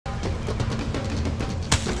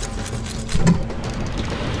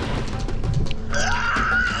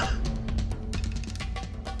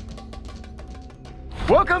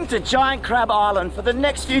Welcome to Giant Crab Island. For the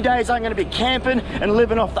next few days I'm going to be camping and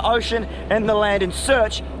living off the ocean and the land in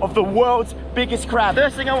search of the world's biggest crab.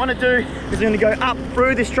 First thing I want to do is I'm going to go up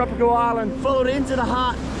through this tropical island, follow it into the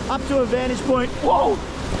heart, up to a vantage point,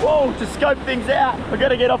 whoa, to scope things out. I've got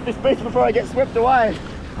to get off this beach before I get swept away.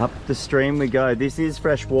 Up the stream we go. This is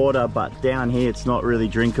fresh water, but down here it's not really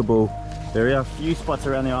drinkable. There are a few spots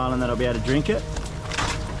around the island that I'll be able to drink it.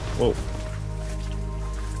 Whoa.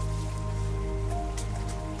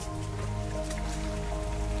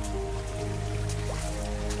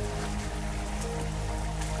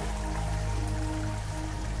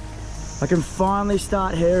 I can finally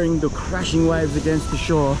start hearing the crashing waves against the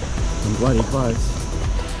shore. I'm bloody close.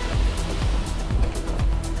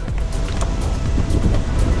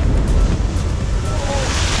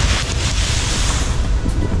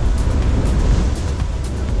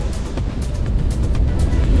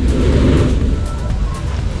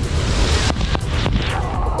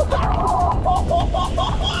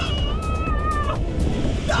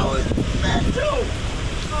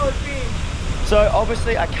 So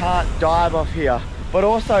obviously I can't dive off here, but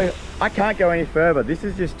also I can't go any further. This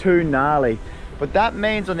is just too gnarly. But that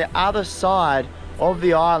means on the other side of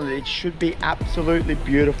the island, it should be absolutely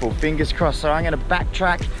beautiful. Fingers crossed. So I'm gonna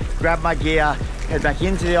backtrack, grab my gear, head back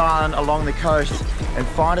into the island along the coast and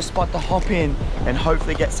find a spot to hop in and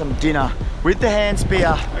hopefully get some dinner. With the hand spear,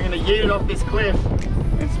 I'm gonna yeet it off this cliff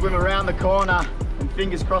and swim around the corner and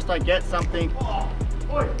fingers crossed I get something. Oh,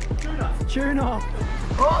 oi, tuna. Tuna.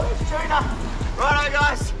 Oh, there's tuna. Righto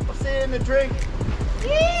guys, I'll see you in the drink.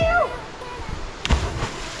 Ew.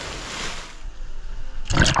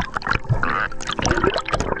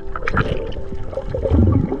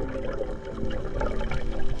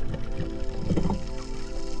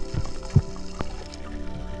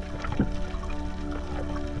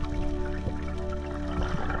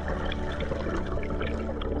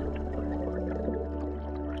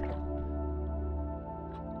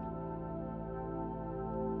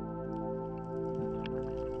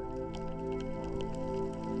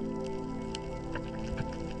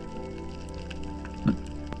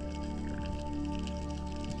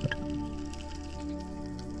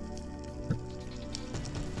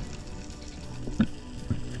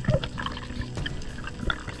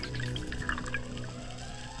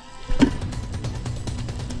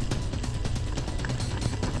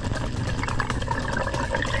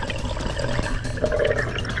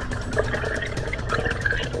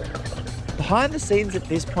 Behind the scenes at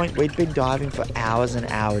this point, we'd been diving for hours and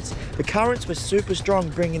hours. The currents were super strong,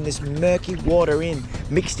 bringing this murky water in,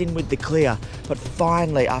 mixed in with the clear. But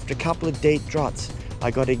finally, after a couple of deep draughts,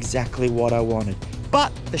 I got exactly what I wanted.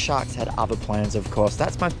 But the sharks had other plans, of course.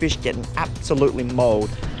 That's my fish getting absolutely mauled.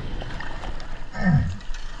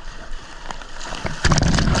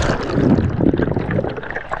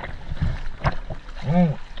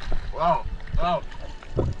 Whoa, whoa.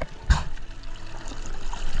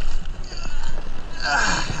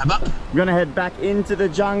 I'm gonna head back into the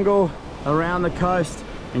jungle, around the coast,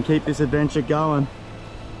 and keep this adventure going.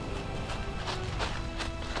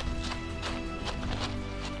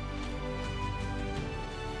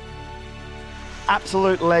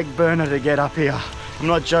 Absolute leg burner to get up here. I'm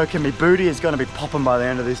not joking, my booty is gonna be popping by the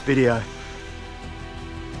end of this video.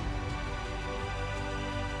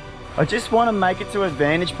 I just want to make it to a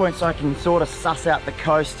vantage point so I can sort of suss out the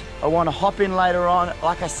coast. I want to hop in later on.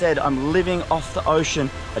 Like I said, I'm living off the ocean.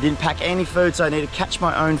 I didn't pack any food, so I need to catch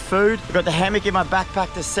my own food. I've got the hammock in my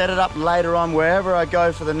backpack to set it up later on wherever I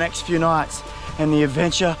go for the next few nights. And the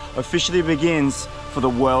adventure officially begins for the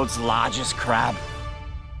world's largest crab.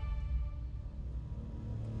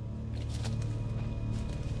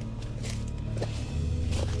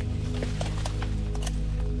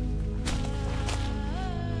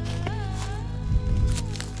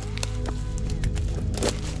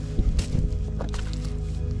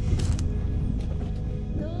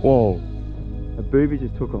 Whoa, a booby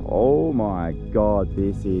just took off. Oh my God,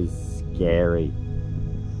 this is scary.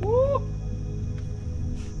 Woo.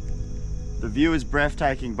 The view is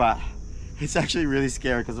breathtaking, but it's actually really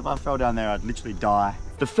scary because if I fell down there, I'd literally die.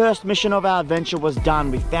 The first mission of our adventure was done.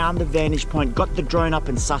 We found the vantage point, got the drone up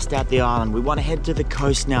and sussed out the island. We want to head to the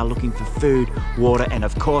coast now looking for food, water, and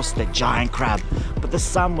of course the giant crab. But the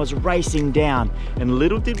sun was racing down, and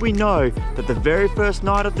little did we know that the very first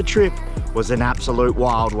night of the trip was an absolute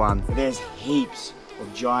wild one. There's heaps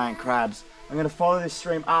of giant crabs. I'm gonna follow this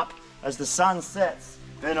stream up as the sun sets.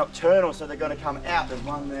 They're nocturnal, so they're gonna come out. There's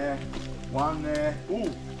one there, one there.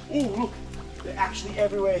 Ooh, look, they're actually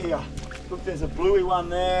everywhere here. Look, there's a bluey one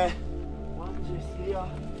there. One just here.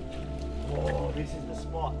 Oh, this is the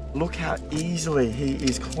spot. Look how easily he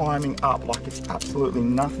is climbing up like it's absolutely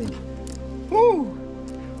nothing. Woo!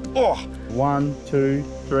 Oh! 1, 2,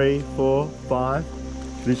 3, 4,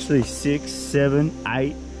 5, literally 6, 7,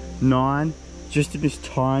 8, 9, just in this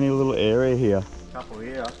tiny little area here. Couple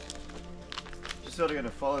here. Just sort of gonna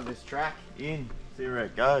follow this track in, see where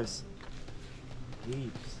it goes.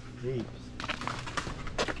 Heaps, heaps.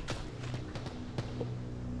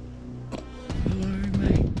 Hello,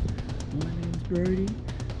 mate. My name's Brody.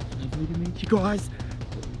 Lovely to meet you guys.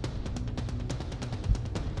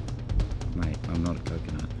 Mate, I'm not a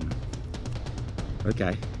coconut. No.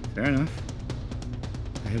 Okay, fair enough.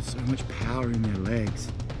 They have so much power in their legs.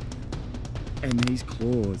 And these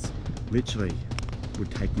claws literally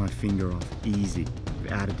would take my finger off easy,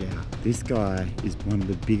 without a doubt. This guy is one of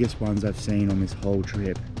the biggest ones I've seen on this whole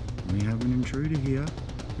trip. We have an intruder here.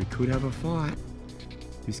 We could have a fight.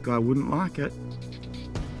 This guy wouldn't like it.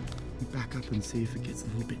 We back up and see if it gets a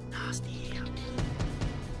little bit nasty here.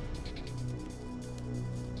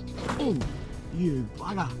 Oh, you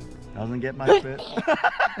butter. Doesn't get much better.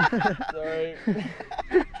 Sorry.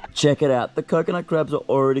 Check it out. The coconut crabs are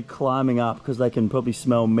already climbing up because they can probably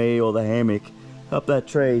smell me or the hammock up that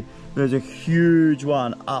tree. There's a huge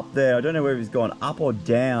one up there. I don't know whether he's gone up or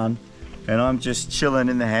down. And I'm just chilling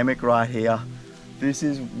in the hammock right here. This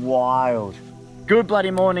is wild. Good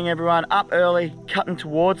bloody morning, everyone. Up early, cutting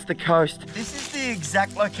towards the coast. This is the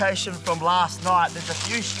exact location from last night. There's a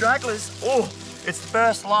few stragglers. Oh, it's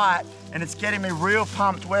first light and it's getting me real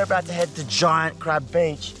pumped. We're about to head to Giant Crab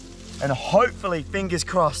Beach and hopefully, fingers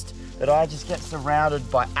crossed, that I just get surrounded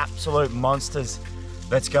by absolute monsters.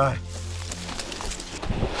 Let's go.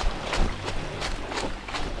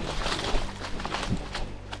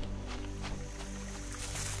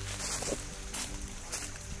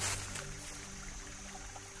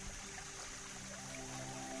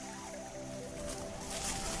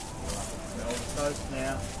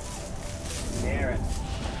 Now, near it.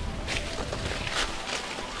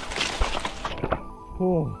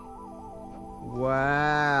 Oh,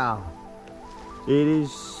 wow! It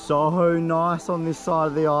is so nice on this side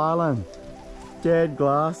of the island. Dead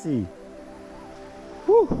glassy.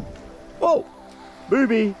 Whew. Oh,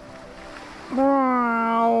 booby!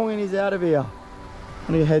 And he's out of here.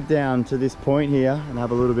 I'm gonna head down to this point here and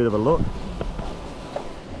have a little bit of a look.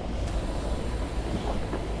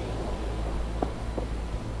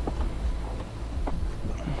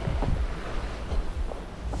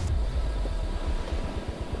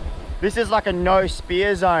 This is like a no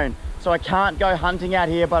spear zone, so I can't go hunting out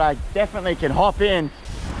here, but I definitely can hop in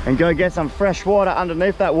and go get some fresh water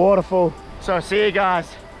underneath that waterfall. So I'll see you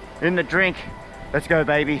guys in the drink. Let's go,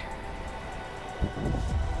 baby.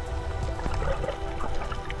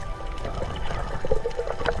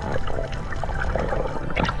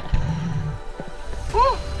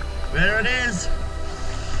 Woo! There it is.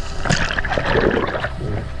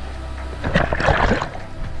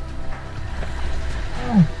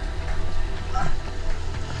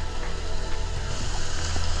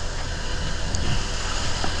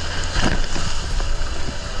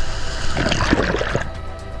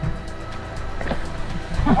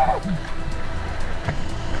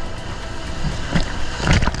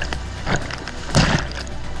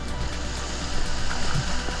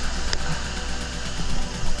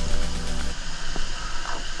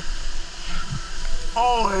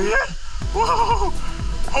 Oh yeah! Whoa!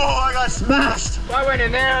 Oh, I got smashed! If I went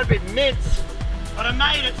in there, I'd be mince. But I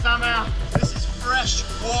made it somehow. This is fresh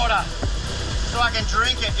water, so I can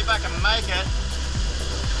drink it if I can make it.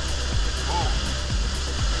 Oh.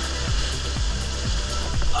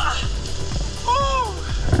 Ah. Oh.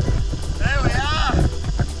 There we are.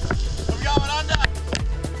 I'm going under.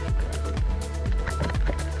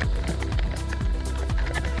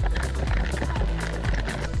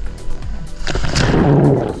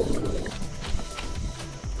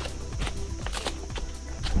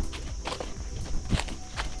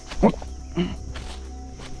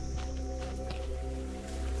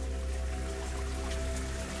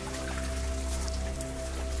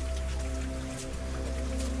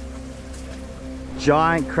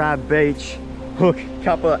 Giant Crab Beach. Look, a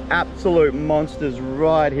couple of absolute monsters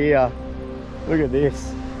right here. Look at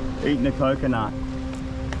this, eating a coconut.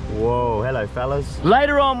 Whoa, hello fellas.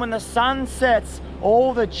 Later on when the sun sets,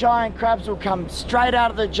 all the giant crabs will come straight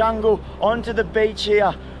out of the jungle onto the beach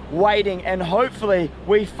here, waiting, and hopefully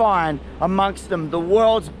we find amongst them the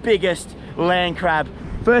world's biggest land crab.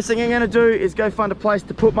 First thing I'm gonna do is go find a place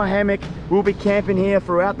to put my hammock. We'll be camping here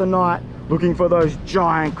throughout the night, looking for those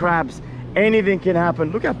giant crabs. Anything can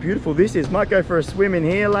happen. Look how beautiful this is. Might go for a swim in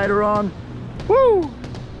here later on. Woo!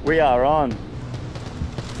 We are on.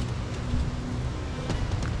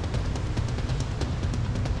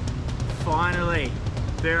 Finally,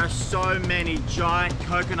 there are so many giant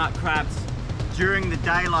coconut crabs. During the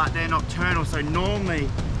daylight, they're nocturnal, so normally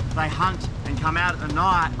they hunt and come out at the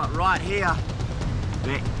night, but right here,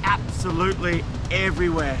 they're absolutely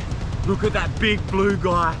everywhere. Look at that big blue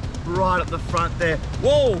guy right at the front there.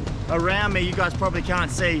 Whoa! Around me, you guys probably can't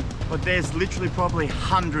see, but there's literally probably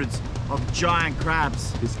hundreds of giant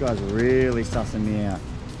crabs. This guy's really sussing me out.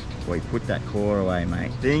 Boy, put that core away,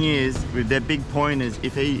 mate. Thing is, with their big pointers,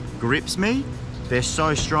 if he grips me, they're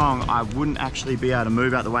so strong, I wouldn't actually be able to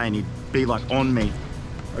move out the way and he'd be like on me.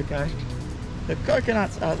 Okay. The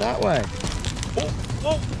coconuts are that way. Oh,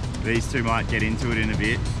 oh. These two might get into it in a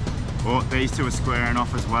bit. Oh, these two are squaring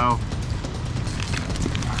off as well.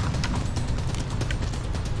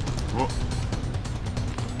 Oh,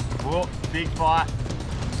 oh, big fight.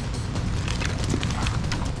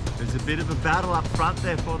 There's a bit of a battle up front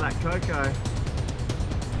there for that coco.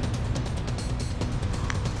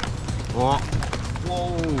 Oh,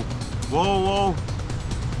 whoa, whoa,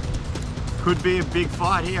 whoa. Could be a big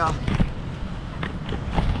fight here.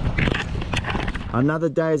 Another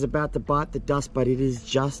day is about to bite the dust, but it is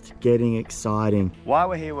just getting exciting. While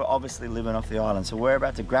we're here, we're obviously living off the island, so we're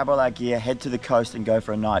about to grab all our gear, head to the coast and go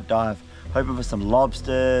for a night dive, hoping for some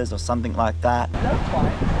lobsters or something like that. Is that a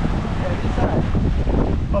plane?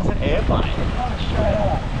 Yeah, it's an airplane. Oh, straight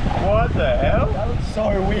up. What the hell? That looks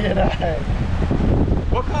so weird, eh?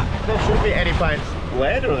 What kind? There shouldn't be any planes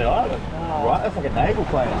landed on the island. No. Right? That's like a naval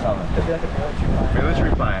plane or something. It'd be like a military plane.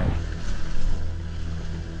 Military plane.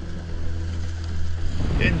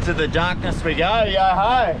 Into the darkness we go,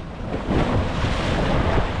 yo-ho!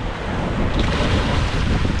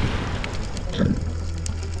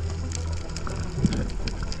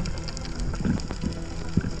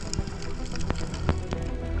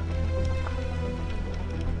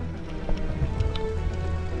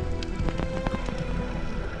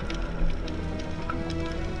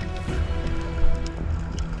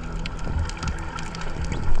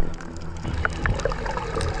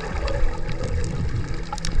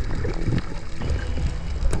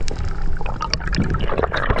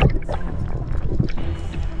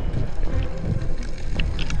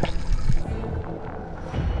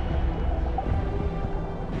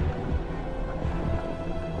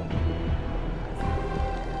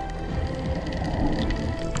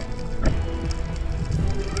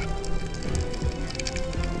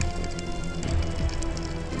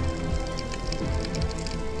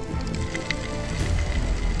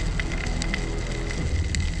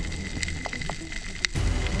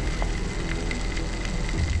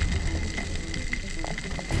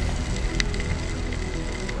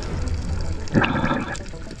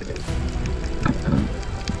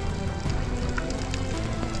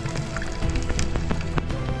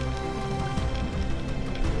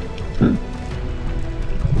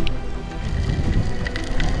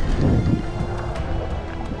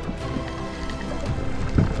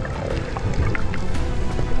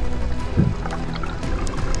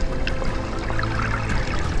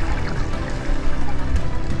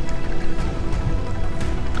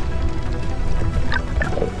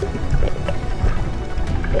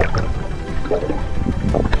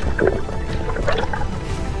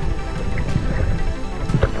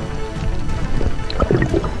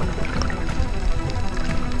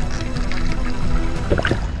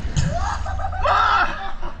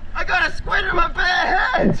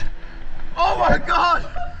 Oh my god!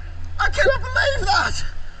 I cannot believe that!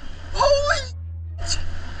 Holy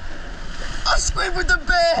I squid with the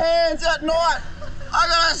bare hands at night!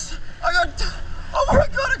 Oh my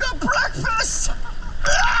god, I got breakfast!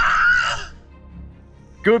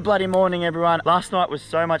 Good bloody morning, everyone. Last night was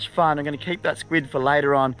so much fun. I'm going to keep that squid for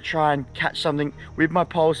later on, try and catch something with my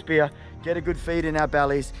pole spear, get a good feed in our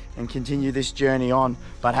bellies and continue this journey on.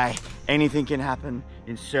 But hey, anything can happen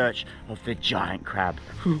in search of the giant crab.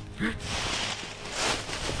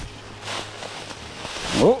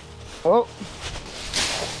 Oh, oh.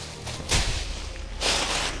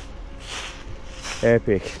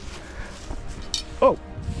 Epic. Oh,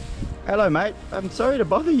 hello mate. I'm sorry to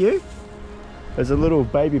bother you. There's a little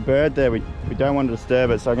baby bird there. We don't want to disturb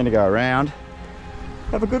it, so I'm going to go around.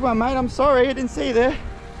 Have a good one, mate. I'm sorry, I didn't see you there.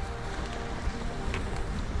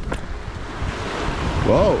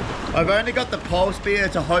 Whoa. I've only got the pole spear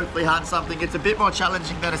to hopefully hunt something. It's a bit more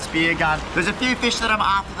challenging than a spear gun. There's a few fish that I'm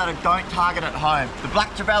after that I don't target at home. The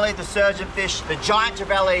black trevally, the surgeonfish, the giant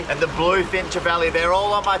trevally, and the bluefin trevally. They're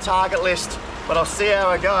all on my target list, but I'll see how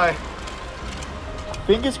I go.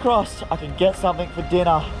 Fingers crossed I can get something for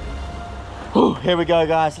dinner. Whew, here we go,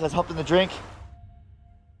 guys. Let's hop in the drink.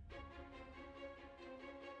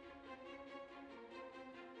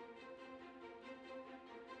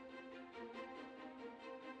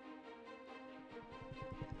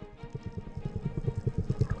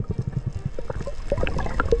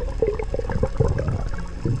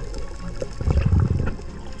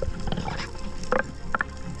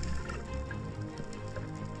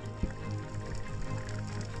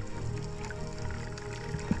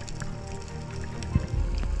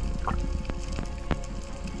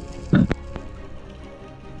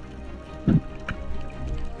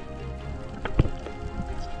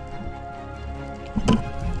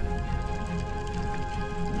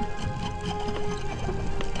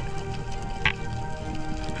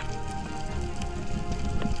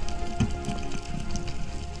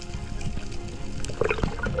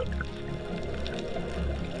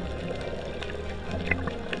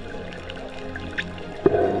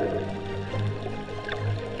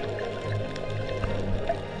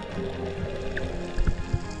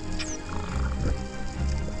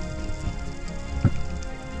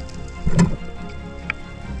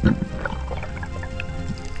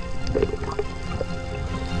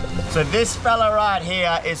 So this fella right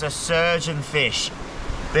here is a surgeon fish.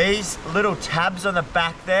 These little tabs on the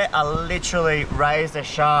back there are literally razor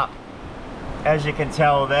sharp, as you can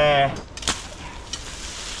tell there.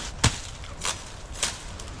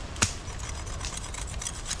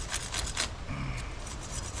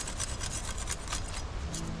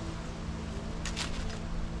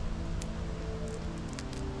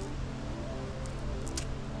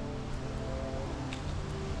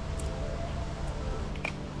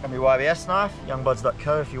 Got my YBS knife,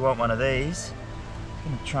 youngbods.co if you want one of these.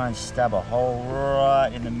 I'm gonna try and stab a hole right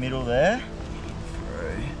in the middle there.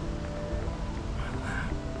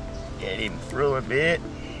 Get him through a bit.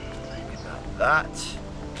 Maybe about that.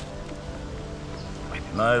 Wipe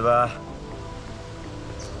him over.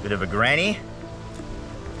 Bit of a granny.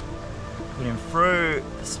 Put him through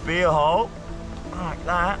the spear hole, like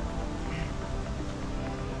that.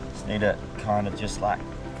 Just need to kind of just like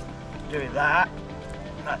do that.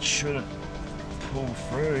 That shouldn't pull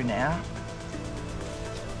through now.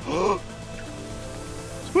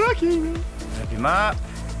 It's working! Wrap him up.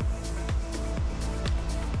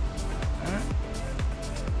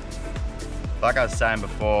 Like I was saying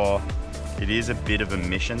before, it is a bit of a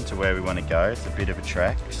mission to where we want to go. It's a bit of a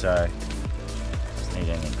trek, so just need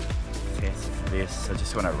any fancy for this. I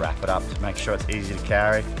just want to wrap it up to make sure it's easy to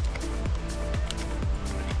carry.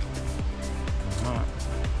 Alright.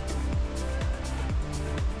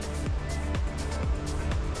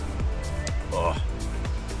 Oh,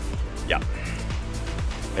 yeah.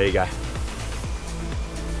 There you go.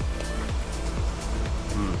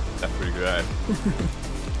 That's pretty good, eh?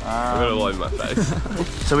 I've got a lot in my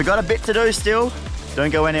face. So we got a bit to do still. Don't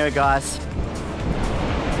go anywhere, guys.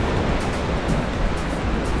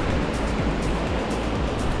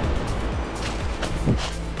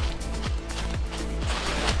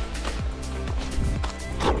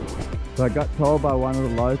 So I got told by one of the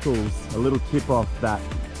locals, a little tip off, that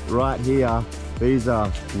right here, these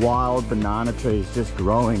are wild banana trees just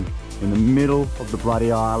growing in the middle of the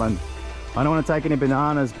bloody island. I don't want to take any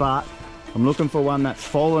bananas, but I'm looking for one that's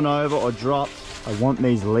fallen over or dropped. I want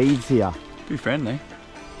these leaves here. Be friendly.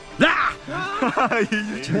 Ah! You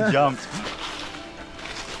literally jumped.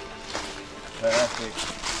 Perfect.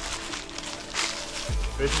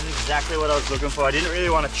 This is exactly what I was looking for. I didn't really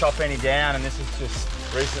want to chop any down, and this is just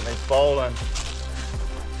recently fallen.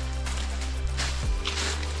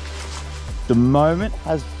 The moment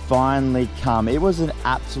has finally come. It was an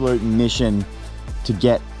absolute mission to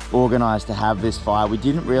get organised to have this fire. We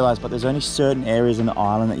didn't realise, but there's only certain areas on the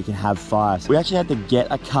island that you can have fire. So we actually had to get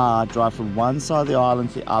a car, drive from one side of the island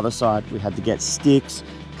to the other side. We had to get sticks,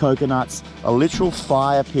 coconuts, a literal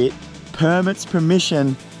fire pit, permits,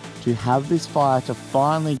 permission to have this fire to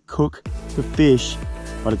finally cook the fish,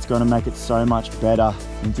 but it's going to make it so much better.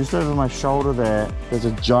 And just over my shoulder there's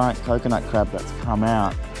a giant coconut crab that's come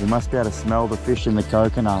out. We must be able to smell the fish in the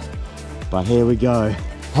coconut. But here we go.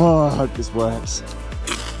 Oh, I hope this works.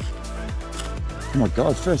 Oh my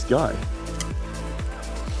God, first go.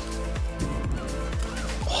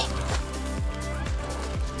 Oh.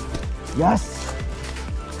 Yes!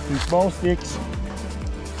 Some small sticks.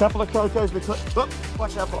 Couple of cocos we clipped. Oh,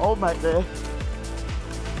 watch out for old mate there.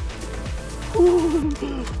 Ooh.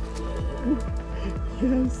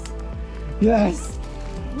 Yes. Yes.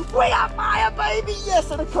 We are fire, baby!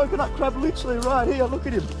 Yes, and a coconut crab literally right here. Look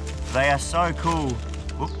at him. They are so cool.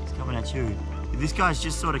 Oop, it's coming at you. This guy's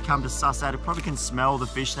just sort of come to suss out. It probably can smell the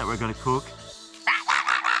fish that we're going to cook.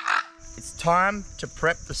 It's time to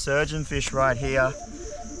prep the surgeon fish right here.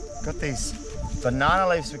 Got these banana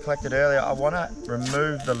leaves we collected earlier. I want to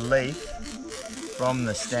remove the leaf from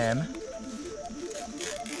the stem.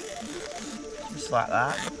 Just like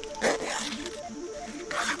that.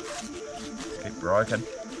 It's a bit broken.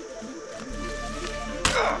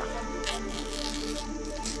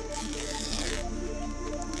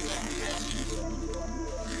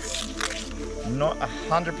 Not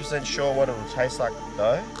 100% sure what it'll taste like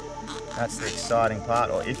though. That's the exciting part,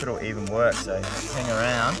 or if it'll even work, so hang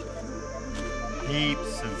around.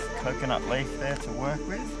 Heaps of coconut leaf there to work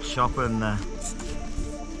with. Chopping the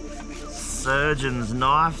surgeon's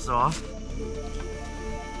knives off.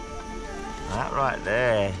 That right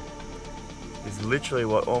there is literally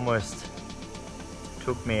what almost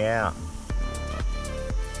took me out.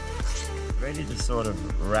 Ready to sort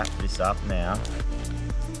of wrap this up now.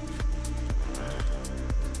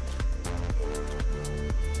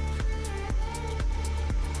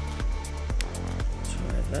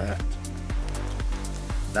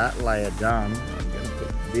 That layer done, I'm going to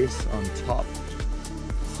put this on top,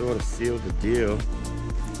 sort of seal the deal,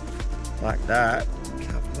 like that.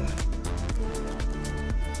 Couple of,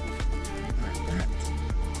 like that.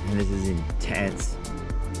 And this is intense.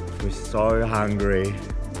 We're so hungry.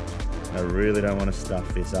 I really don't want to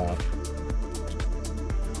stuff this up.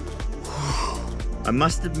 I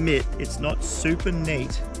must admit, it's not super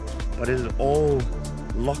neat, but it is all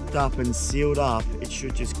locked up and sealed up. It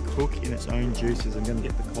should just cook in its own juices. I'm gonna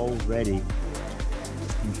get the coals ready.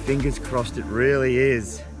 And fingers crossed it really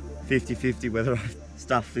is 50-50 whether I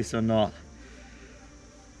stuff this or not.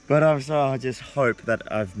 But I just hope that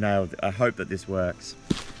I've nailed it. I hope that this works.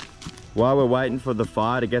 While we're waiting for the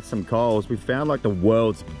fire to get some coals, we found like the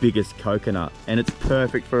world's biggest coconut, and it's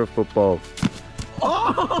perfect for a football.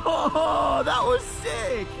 Oh, that was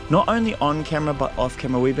sick! Not only on camera but off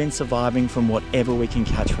camera, we've been surviving from whatever we can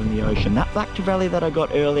catch from the ocean. That black trevally that I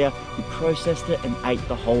got earlier, we processed it and ate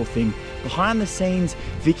the whole thing. Behind the scenes,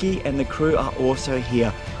 Vicky and the crew are also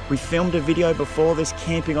here. We filmed a video before this,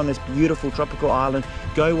 camping on this beautiful tropical island.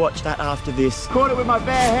 Go watch that after this. Caught it with my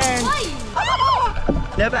bare hands.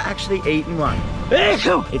 Never actually eaten one.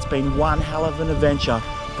 It's been one hell of an adventure,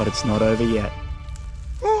 but it's not over yet.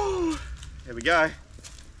 Here we go.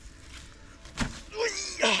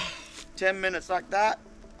 10 minutes like that.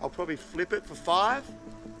 I'll probably flip it for 5.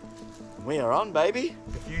 We are on, baby.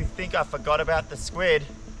 If you think I forgot about the squid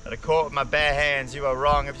that I caught with my bare hands, you are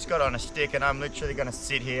wrong. I've just got it on a stick and I'm literally gonna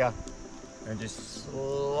sit here and just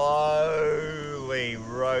slowly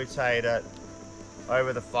rotate it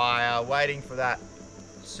over the fire, waiting for that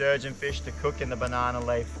surgeon fish to cook in the banana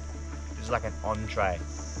leaf. Just like an entree.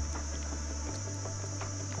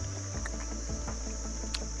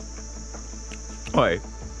 Wait.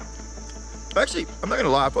 Actually, I'm not gonna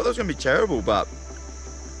lie, I thought that was gonna be terrible, but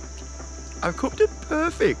I cooked it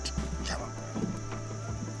perfect.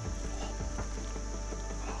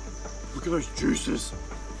 Look at those juices.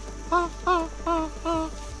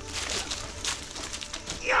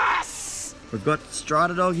 Yes! We've got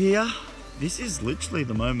Strata Dog here. This is literally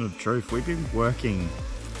the moment of truth. We've been working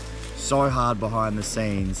so hard behind the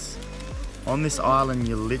scenes. On this island,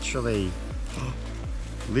 you literally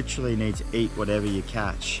need to eat whatever you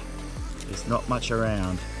catch. There's not much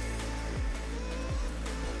around.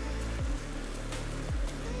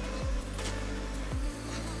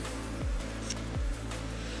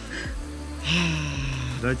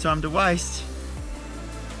 No time to waste.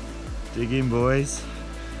 Dig in, boys.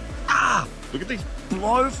 Ah! Look at these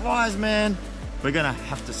blowflies, man. We're gonna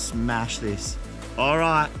have to smash this. All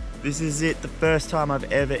right, this is it. The first time I've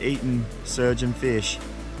ever eaten surgeon fish.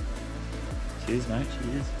 Cheers, mate,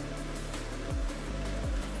 cheers.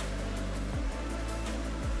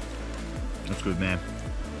 That's good, man.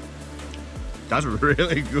 That's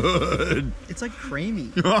really good. It's like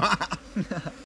creamy.